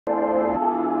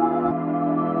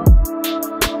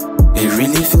It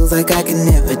really feels like I can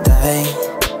never die.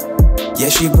 Yeah,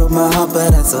 she broke my heart,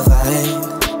 but I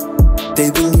survived.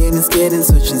 They've been getting scared and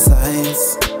switching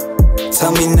sides.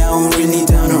 Tell me now I'm really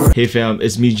down to ride. Hey fam,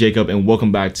 it's me Jacob and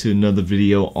welcome back to another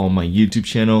video on my YouTube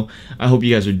channel. I hope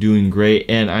you guys are doing great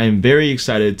and I am very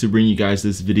excited to bring you guys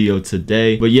this video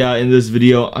today. But yeah, in this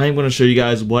video I'm going to show you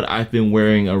guys what I've been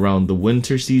wearing around the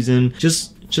winter season.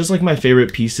 Just like my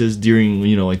favorite pieces during,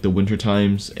 you know, like the winter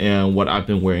times and what I've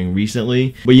been wearing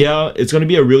recently. But yeah, it's going to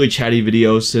be a really chatty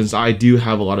video since I do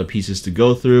have a lot of pieces to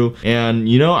go through. And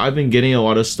you know, I've been getting a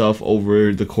lot of stuff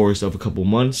over the course of a couple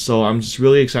months. So I'm just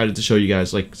really excited to show you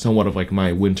guys like somewhat of like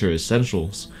my winter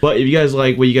essentials. But if you guys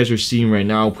like what you guys are seeing right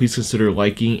now, please consider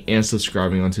liking and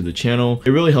subscribing onto the channel.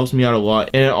 It really helps me out a lot.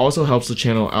 And it also helps the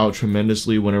channel out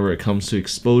tremendously whenever it comes to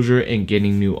exposure and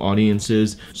getting new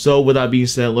audiences. So with that being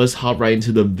said, let's hop right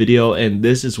into the video, and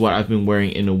this is what I've been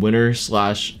wearing in the winter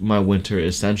 / my winter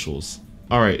essentials.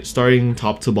 Alright, starting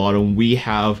top to bottom, we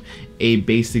have a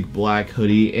basic black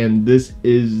hoodie, and this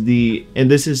is the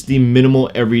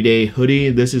minimal everyday hoodie.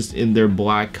 This is in their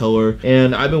black color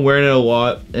and I've been wearing it a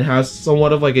lot. It has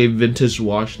somewhat of like a vintage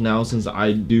wash now since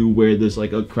I do wear this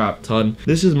like a crap ton.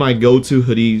 This is my go-to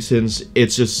hoodie since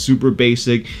it's just super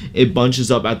basic. It bunches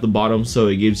up at the bottom so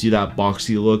it gives you that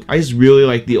boxy look. I just really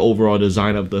like the overall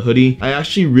design of the hoodie. I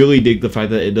actually really dig the fact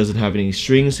that it doesn't have any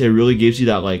strings. It really gives you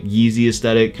that like Yeezy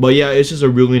aesthetic. But yeah, it's just a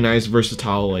really nice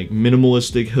versatile like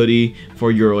minimalistic hoodie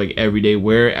for your like everyday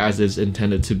wear as it's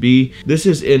intended to be. This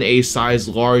is in a size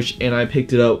large and I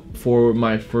picked it up for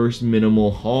my first minimal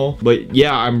haul. But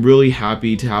yeah, I'm really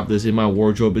happy to have this in my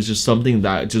wardrobe. It's just something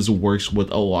that just works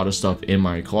with a lot of stuff in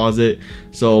my closet.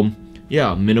 So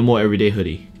yeah, minimal everyday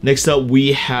hoodie. Next up,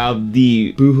 we have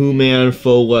the boohooman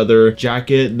faux leather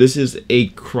jacket. This is a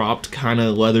cropped kind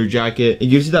of leather jacket. It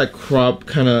gives you that crop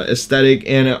kind of aesthetic,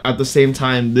 and at the same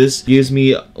time, this gives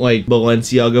me like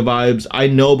Balenciaga vibes. I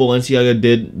know Balenciaga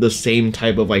did the same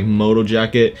type of like moto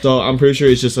jacket, so I'm pretty sure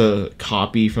it's just a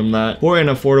copy from that. For an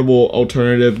affordable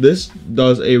alternative, this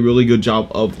does a really good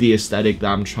job of the aesthetic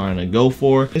that I'm trying to go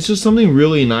for. It's just something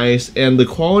really nice, and the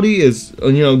quality is,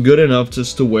 you know, good enough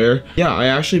just to wear. Yeah, I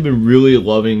actually been really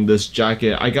loving this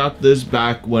jacket. I got this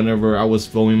back whenever I was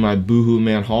filming my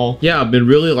boohooman haul. Yeah, I've been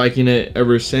really liking it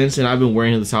ever since, and I've been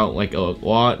wearing this out like a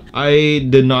lot. I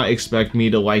did not expect me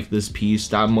to like this piece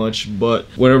that much, but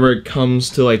whenever it comes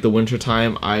to like the winter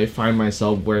time, I find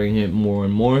myself wearing it more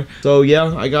and more. So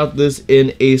yeah, I got this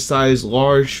in a size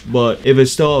large, but if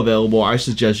it's still available, I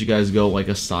suggest you guys go like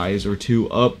a size or 2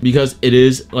 up because it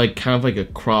is like kind of like a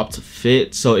cropped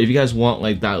fit. So if you guys want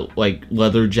like that like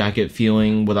leather jacket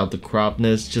feeling without the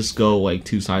croppedness, just go like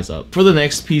 2 sizes up. For the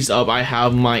next piece up, I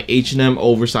have my H&M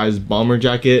oversized bomber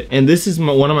jacket, and this is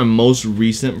one of my most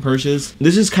recent purchases.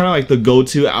 This is kind of like the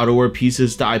go-to outerwear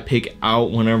pieces that I pick out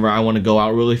whenever I want to go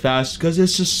out really fast because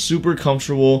it's just super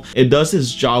comfortable. It does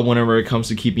its job whenever it comes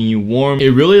to keeping you warm.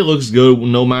 It really looks good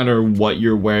no matter what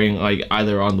you're wearing, like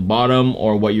either on the bottom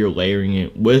or what you're layering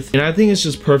it with. And I think it's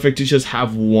just perfect to just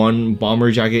have one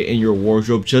bomber jacket in your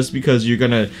wardrobe just because you're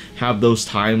gonna have those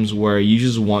times where you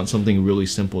just want something really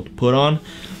simple to put on.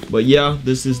 But yeah,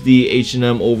 this is the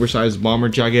H&M oversized bomber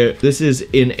jacket. This is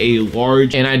in a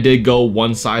large, and I did go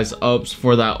 1 size up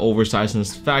for that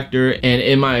oversizedness factor, and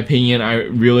in my opinion, I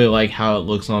really like how it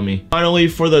looks on me. Finally,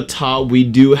 for the top, we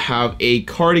do have a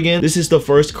cardigan. This is the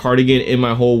first cardigan in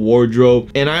my whole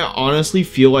wardrobe, and I honestly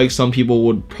feel like some people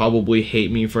would probably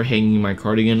hate me for hanging my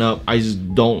cardigan up. I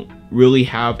just don't really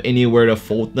have anywhere to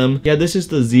fold them. Yeah, this is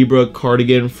the zebra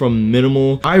cardigan from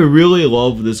Minimal. I really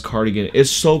love this cardigan. It's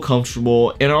so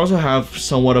comfortable, and I also have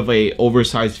somewhat of a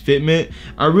oversized fitment.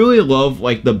 I really love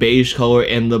like the beige color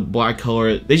and the black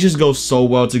color. They just go so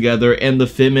well together, and the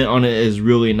fitment on it is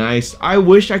really nice. I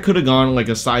wish I could have gone like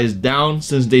a size down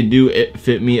since they do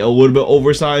fit me a little bit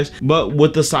oversized, but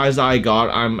with the size that I got,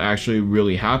 I'm actually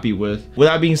really happy with. With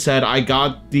that being said, I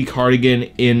got the cardigan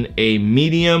in a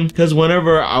medium because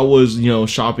whenever I was, you know,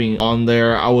 shopping on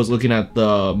there, I was looking at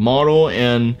the model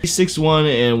and he's 6'1"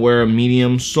 and wear a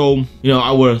medium, so you know,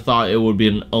 I would have thought it would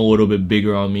be a little bit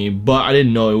bigger on me, but I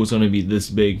didn't know it was going to be this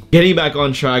big. Getting back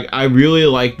on track, I really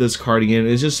like this cardigan.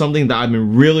 It's just something that I've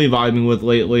been really vibing with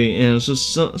lately, and it's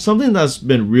just something that's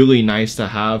been really nice to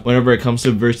have whenever it comes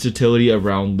to versatility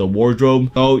around the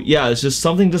wardrobe. So yeah, it's just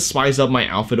something to spice up my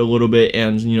outfit a little bit,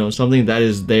 and you know, something that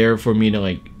is there for me to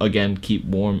like again keep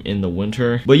warm in the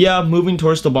winter. But yeah, moving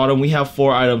towards the bottom, bottom, we have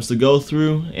 4 items to go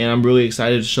through, and I'm really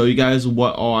excited to show you guys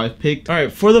what all I've picked. All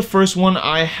right, for the first one,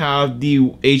 I have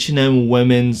the H&M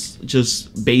women's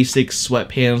just basic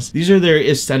sweatpants. These are their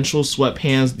essential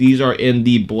sweatpants. These are in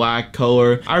the black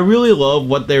color. I really love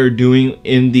what they're doing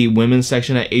in the women's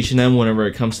section at H&M whenever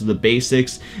it comes to the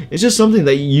basics. It's just something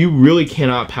that you really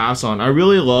cannot pass on. I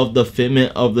really love the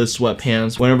fitment of the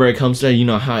sweatpants whenever it comes to, you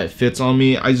know, how it fits on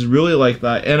me. I just really like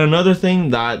that. And another thing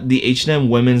that the H&M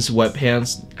women's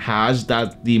sweatpants has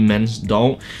that the men's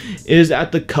don't is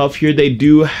at the cuff here, they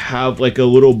do have like a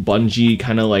little bungee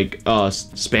kind of like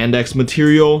spandex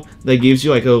material that gives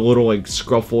you like a little like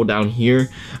scruffle down here.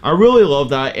 I really love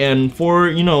that. And for,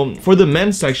 you know, for the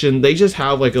men's section, they just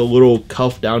have like a little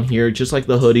cuff down here, just like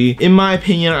the hoodie. In my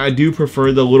opinion, I do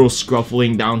prefer the little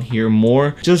scruffling down here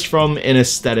more, just from an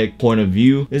aesthetic point of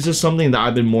view. It's just something that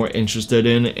I've been more interested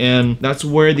in, and that's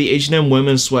where the H&M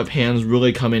women's sweatpants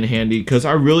really come in handy, because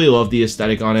I really love the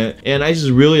aesthetic on it, and I just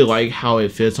really like how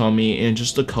it fits on me and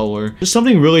just the color. Just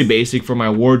something really basic for my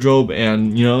wardrobe,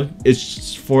 and you know, it's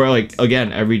just for like,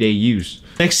 again, everyday use.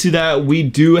 Next to that, we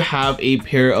do have a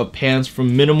pair of pants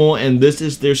from mnml, and this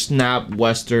is their snap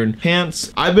western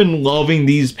pants. I've been loving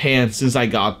these pants since I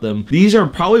got them. These are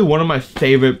probably one of my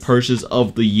favorite purchases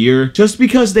of the year, just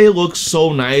because they look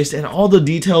so nice and all the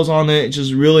details on it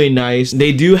just really nice.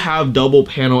 They do have double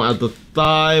panel at the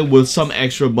thigh with some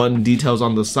extra button details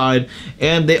on the side,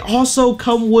 and they also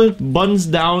come with buttons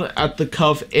down at the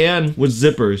cuff and with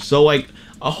zippers, so like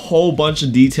a whole bunch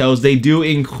of details. They do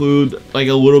include like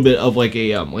a little bit of like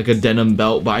a denim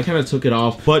belt, but I kind of took it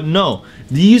off. But no,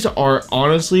 these are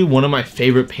honestly one of my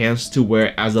favorite pants to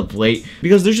wear as of late,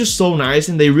 because they're just so nice,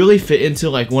 and they really fit into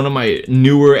like one of my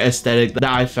newer aesthetic that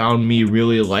I found me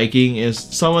really liking, is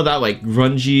some of that like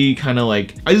grungy kind of,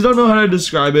 like, I just don't know how to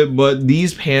describe it, but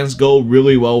these pants go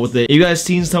really well with it. You guys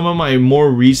seen some of my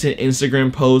more recent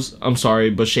Instagram posts, I'm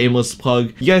sorry, but shameless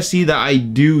plug, you guys see that I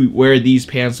do wear these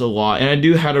pants a lot, and I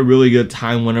do had a really good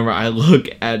time whenever I look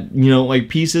at, you know, like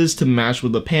pieces to match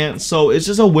with the pants. So it's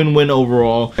just a win-win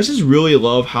overall. I just really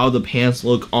love how the pants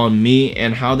look on me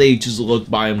and how they just look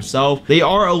by themselves. They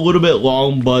are a little bit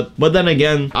long, but then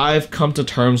again, I've come to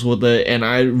terms with it, and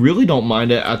I really don't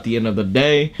mind it at the end of the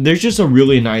day. There's just a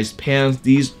really nice pants.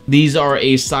 These are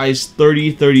a size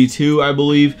 30-32, I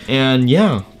believe, and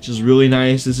yeah, just really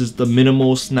nice. This is the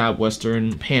mnml snap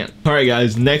western pant. All right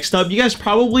guys, next up, you guys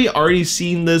probably already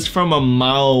seen this from a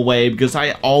mile away, because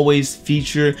I always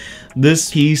feature this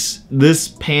piece, this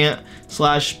pant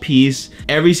slash piece,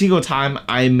 every single time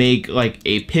I make like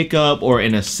a pickup or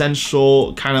an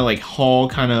essential kind of like haul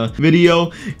kind of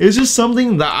video. It's just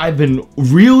something that I've been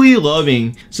really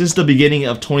loving since the beginning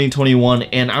of 2021,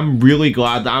 and I'm really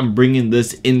glad that I'm bringing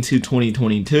this into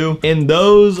 2022. And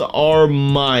those are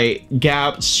my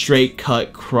Gap straight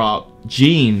cut crop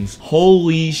jeans.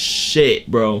 Holy shit,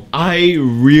 bro, I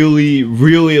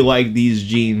really like these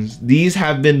jeans. These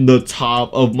have been the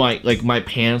top of my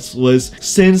pants list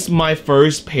since my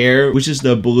first pair, which is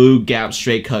the blue Gap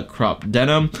straight cut crop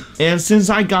denim. And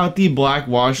since I got the black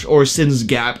wash, or since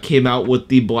Gap came out with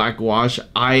the black wash,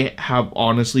 I have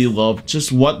honestly loved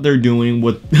just what they're doing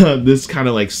with this kind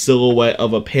of like silhouette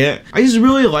of a pant. I just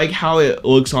really like how it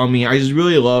looks on me. I just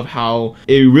really love how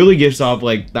it really gives off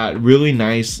like that really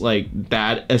nice like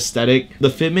that aesthetic. The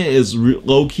fitment is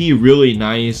low-key really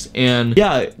nice, and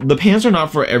yeah, the pants are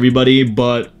not for everybody,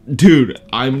 but dude,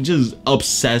 I'm just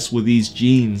obsessed with these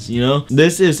jeans, you know?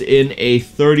 This is in a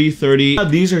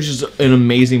 30-30. These are just an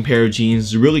amazing pair of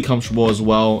jeans, really comfortable as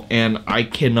well, and I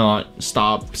cannot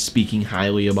stop speaking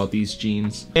highly about these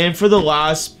jeans. And for the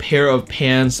last pair of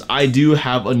pants, I do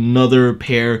have another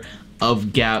pair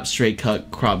of Gap straight cut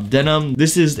crop denim.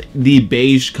 This is the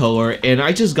beige color, and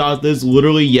I just got this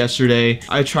literally yesterday.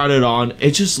 I tried it on.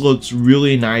 It just looks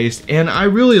really nice, and I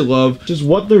really love just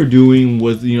what they're doing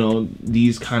with, you know,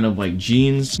 these kind of like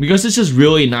jeans, because it's just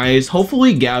really nice.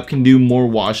 Hopefully Gap can do more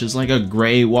washes, like a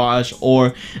gray wash,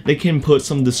 or they can put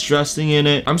some distressing in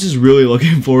it. I'm just really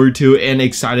looking forward to it and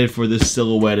excited for this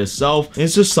silhouette itself.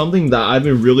 It's just something that I've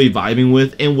been really vibing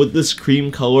with, and with this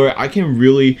cream color, I can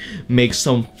really make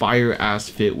some fire ass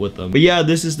fit with them. But yeah,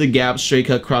 this is the Gap straight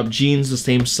cut crop jeans, the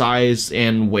same size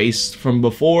and waist from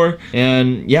before,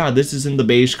 and yeah, this is in the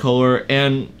beige color.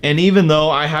 And even though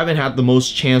I haven't had the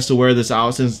most chance to wear this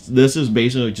out, since this is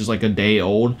basically just like a day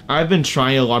old, I've been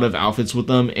trying a lot of outfits with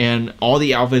them, and all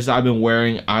the outfits I've been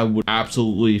wearing I would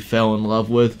absolutely fell in love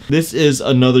with. This is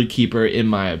another keeper in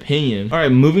my opinion. All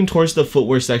right, moving towards the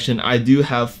footwear section, I do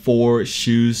have 4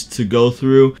 shoes to go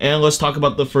through, and let's talk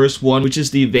about the first one, which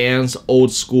is the Vans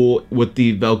Old Skool material with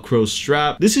the velcro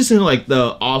strap. This is in like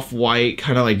the off-white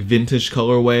kind of like vintage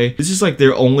colorway. This is like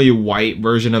their only white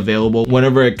version available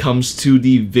whenever it comes to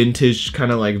the vintage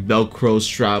kind of like velcro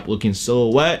strap looking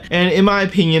silhouette. And in my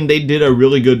opinion, they did a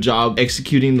really good job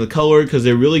executing the color because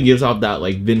it really gives off that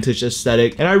like vintage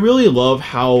aesthetic. And I really love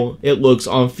how it looks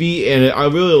on feet, and I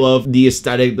really love the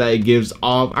aesthetic that it gives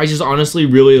off. I just honestly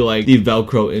really like the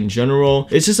velcro in general.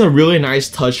 It's just a really nice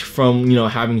touch from, you know,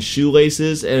 having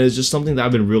shoelaces, and it's just something that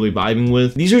I've been really vibing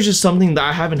with. These are just something that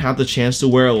I haven't had the chance to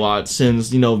wear a lot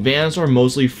since, you know, Vans are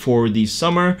mostly for the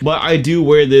summer, but I do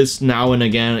wear this now and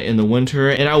again in the winter,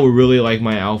 and I would really like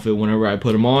my outfit whenever I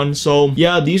put them on. So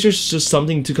yeah, these are just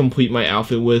something to complete my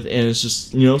outfit with, and it's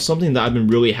just, you know, something that I've been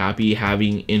really happy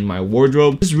having in my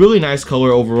wardrobe. It's really nice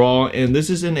color overall, and this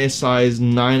is in a size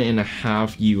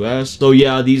 9.5 US. So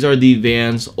yeah, these are the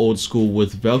Vans Old Skool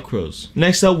with velcros.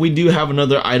 Next up, we do have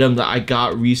another item that I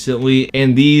got recently,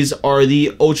 and these are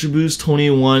the ultraboost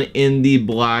 21 in the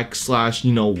black slash,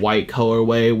 you know, white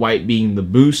colorway, white being the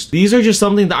boost. These are just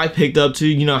something that I picked up to,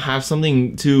 you know, have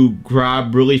something to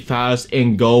grab really fast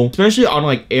and go, especially on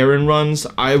like errand runs.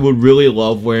 I would really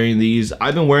love wearing these.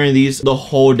 I've been wearing these the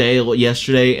whole day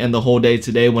yesterday and the whole day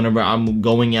today whenever I'm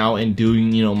going out and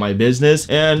doing, you know, my business,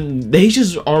 and they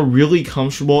just are really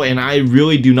comfortable, and I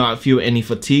really do not feel any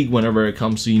fatigue whenever it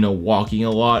comes to, you know, walking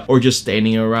a lot or just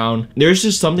standing around. There's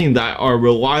just something that are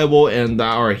reliable and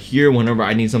that are here whenever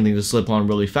I need something to slip on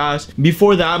really fast.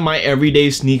 Before that, my everyday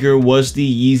sneaker was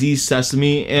the Yeezy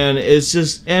Sesame, and it's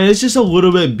just a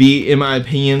little bit beat in my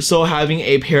opinion. So having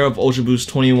a pair of ultraboost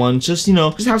 21, just, you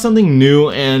know, just have something new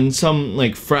and some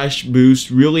like fresh boost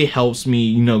really helps me,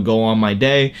 you know, go on my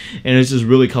day, and it's just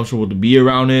really comfortable to be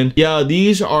around in. Yeah,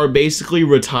 these are basically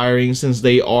retiring since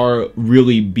they are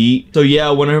really beat. So yeah,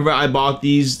 whenever I bought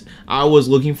these, I was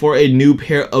looking for a new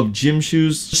pair of gym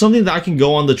shoes, something that I can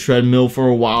go on the treadmill for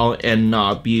a while and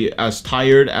not be as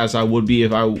tired as I would be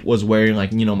if I was wearing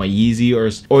like, you know, my Yeezy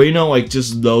or you know, like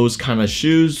just those kind of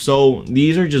shoes. So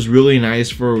these are just really nice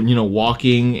for, you know,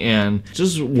 walking and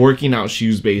just working out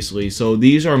shoes basically. So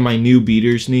these are my new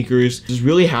beater sneakers. Just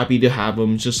really happy to have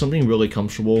them. Just something really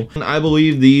comfortable. And I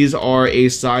believe these are a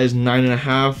size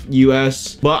 9.5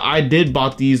 US, but I did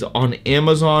bought these on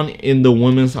Amazon in the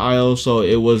women's aisle, so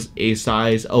it was a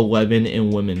size 11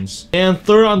 in women's. And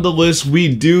third on the list,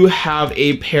 we do have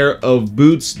a pair of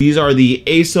boots. These are the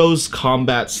ASOS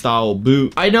combat style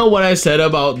boot. I know what I said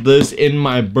about this in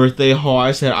my birthday haul.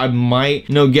 I said I might,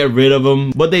 you know, get rid of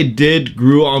them, but they did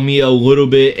grew on me a little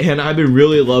bit, and I've been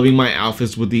really loving my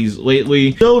outfits with these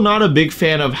lately. Still not a big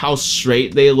fan of how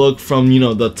straight they look from, you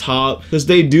know, the top, because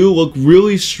they do look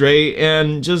really straight,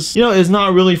 and just, you know, it's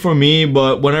not really for me.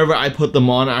 But whenever I put them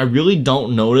on, I really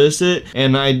don't notice it,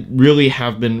 and I really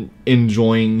have been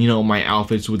enjoying, you know, my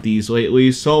outfits with these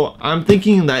lately. So I'm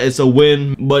thinking that it's a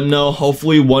win, but no,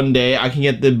 hopefully one day I can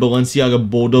get the Balenciaga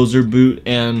bulldozer boot,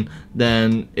 and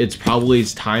then it's probably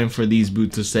time for these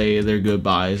boots to say their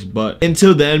goodbyes. But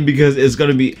until then, because it's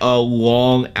gonna be a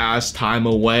long ass time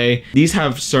away, these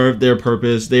have served their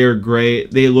purpose. They are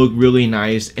great, they look really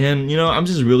nice, and you know, I'm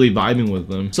just really vibing with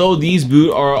them. So these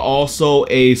boots are also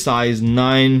a size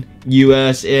 9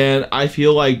 US, and I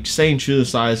feel like staying true to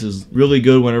size is really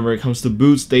good whenever it comes to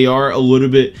boots. They are a little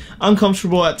bit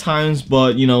uncomfortable at times,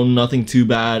 but you know, nothing too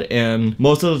bad, and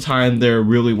most of the time they're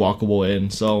really walkable in.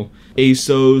 So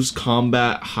ASOS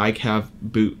combat high calf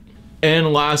boot.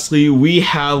 And lastly, we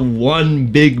have one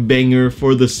big banger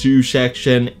for the shoe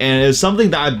section, and it's something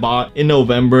that I bought in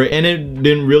November, and it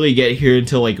didn't really get here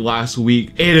until like last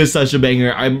week. It is such a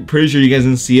banger. I'm pretty sure you guys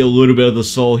can see a little bit of the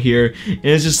sole here, and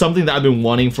it's just something that I've been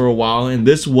wanting for a while. And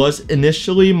this was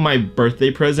initially my birthday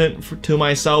present to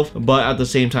myself, but at the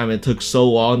same time it took so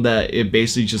long that it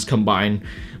basically just combined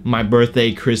my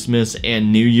birthday, Christmas,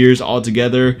 and New Year's all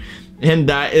together. And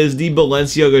that is the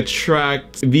Balenciaga Track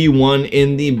V1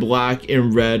 in the black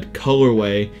and red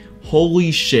colorway.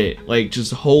 Holy shit, like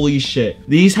just holy shit.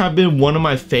 These have been one of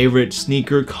my favorite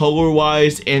sneaker color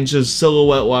wise and just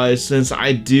silhouette wise since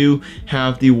I do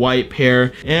have the white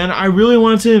pair, and I really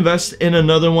wanted to invest in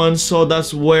another one, so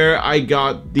that's where I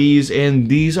got these. And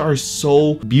these are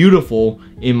so beautiful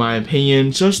in my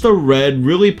opinion. Just the red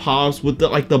really pops with the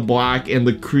like the black and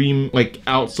the cream like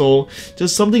outsole.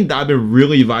 Just something that I've been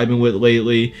really vibing with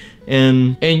lately.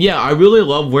 And yeah, I really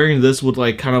love wearing this with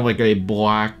like kind of like a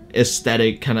black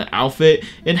aesthetic kind of outfit,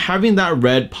 and having that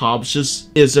red pops just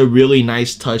is a really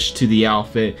nice touch to the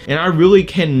outfit. And I really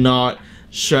cannot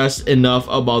stress enough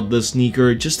about the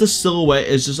sneaker. Just the silhouette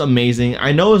is just amazing.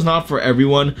 I know it's not for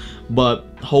everyone, but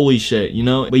holy shit, you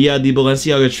know. But yeah, the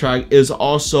Balenciaga track is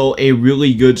also a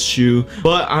really good shoe,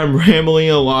 but I'm rambling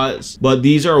a lot. But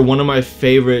these are one of my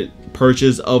favorite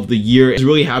purchase of the year. I'm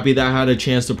really happy that I had a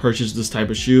chance to purchase this type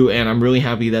of shoe, and I'm really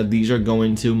happy that these are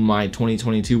going to my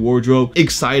 2022 wardrobe.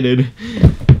 Excited.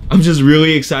 I'm just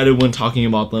really excited when talking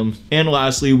about them. And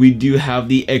lastly, we do have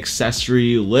the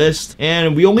accessory list,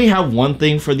 and we only have one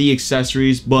thing for the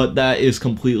accessories, but that is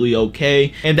completely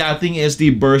okay. And that thing is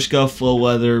the Bershka faux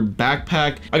leather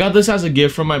backpack. I got this as a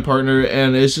gift from my partner,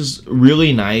 and it's just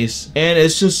really nice. And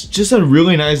it's just a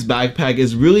really nice backpack.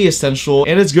 It's really essential,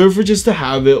 and it's good for just to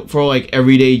have it for like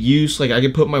everyday use. Like I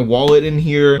could put my wallet in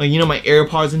here, like, you know, my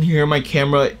AirPods in here, my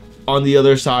camera on the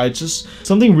other side. Just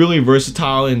something really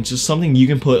versatile, and just something you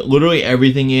can put literally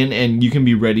everything in and you can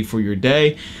be ready for your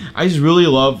day. I just really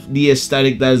love the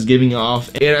aesthetic that is giving off.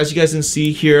 And as you guys can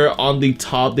see here on the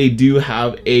top, they do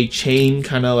have a chain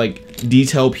kind of like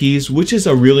detail piece, which is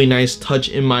a really nice touch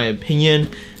in my opinion.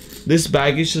 This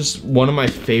bag is just one of my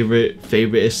favorite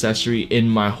accessory in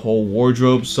my whole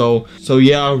wardrobe. So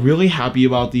yeah, really happy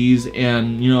about these.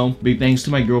 And you know, big thanks to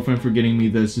my girlfriend for getting me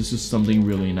this. This is something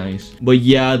really nice. But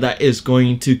yeah, that is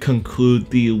going to conclude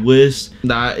the list.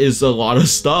 That is a lot of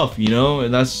stuff, you know,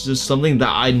 and that's just something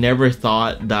that I never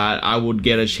thought that I would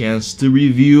get a chance to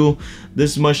review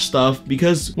this much stuff,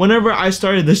 because whenever I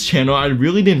started this channel, I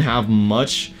really didn't have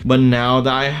much. But now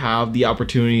that I have the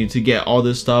opportunity to get all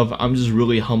this stuff, I'm just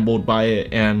really humbled by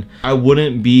it, and I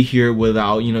wouldn't be here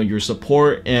without, you know, your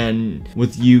support and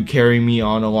with you carrying me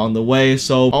on along the way.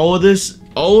 So all of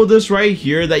this right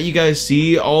here that you guys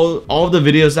see, all of the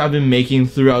videos I've been making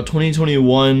throughout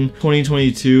 2021,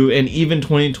 2022, and even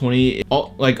 2020,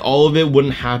 all of it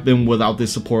wouldn't happen without the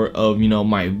support of, you know,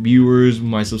 my viewers,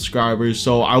 my subscribers.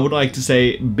 So I would like to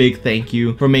say big thank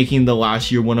you for making the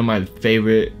last year one of my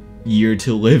favorite year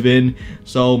to live in.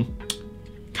 So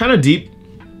kind of deep.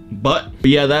 But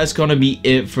yeah, that's gonna be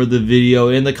it for the video.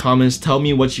 In the comments, tell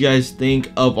me what you guys think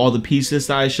of all the pieces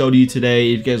that I showed you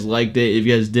today. If you guys liked it, if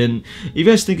you guys didn't, if you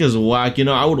guys think it's whack, you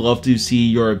know, I would love to see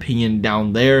your opinion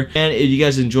down there. And if you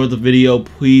guys enjoyed the video,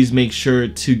 please make sure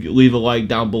to leave a like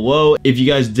down below. If you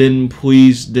guys didn't,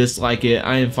 please dislike it.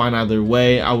 I am fine either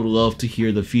way. I would love to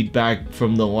hear the feedback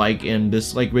from the like and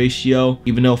dislike ratio.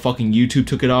 Even though fucking YouTube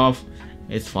took it off,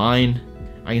 it's fine.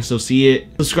 I can still see it.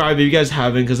 Subscribe if you guys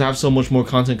haven't, because I have so much more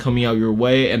content coming out your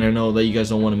way, and I know that you guys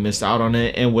don't want to miss out on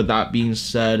it. And with that being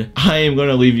said, I am going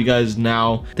to leave you guys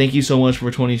now. Thank you so much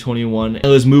for 2021,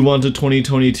 and let's move on to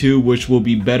 2022, which will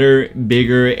be better,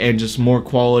 bigger, and just more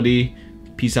quality.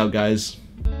 Peace out, guys.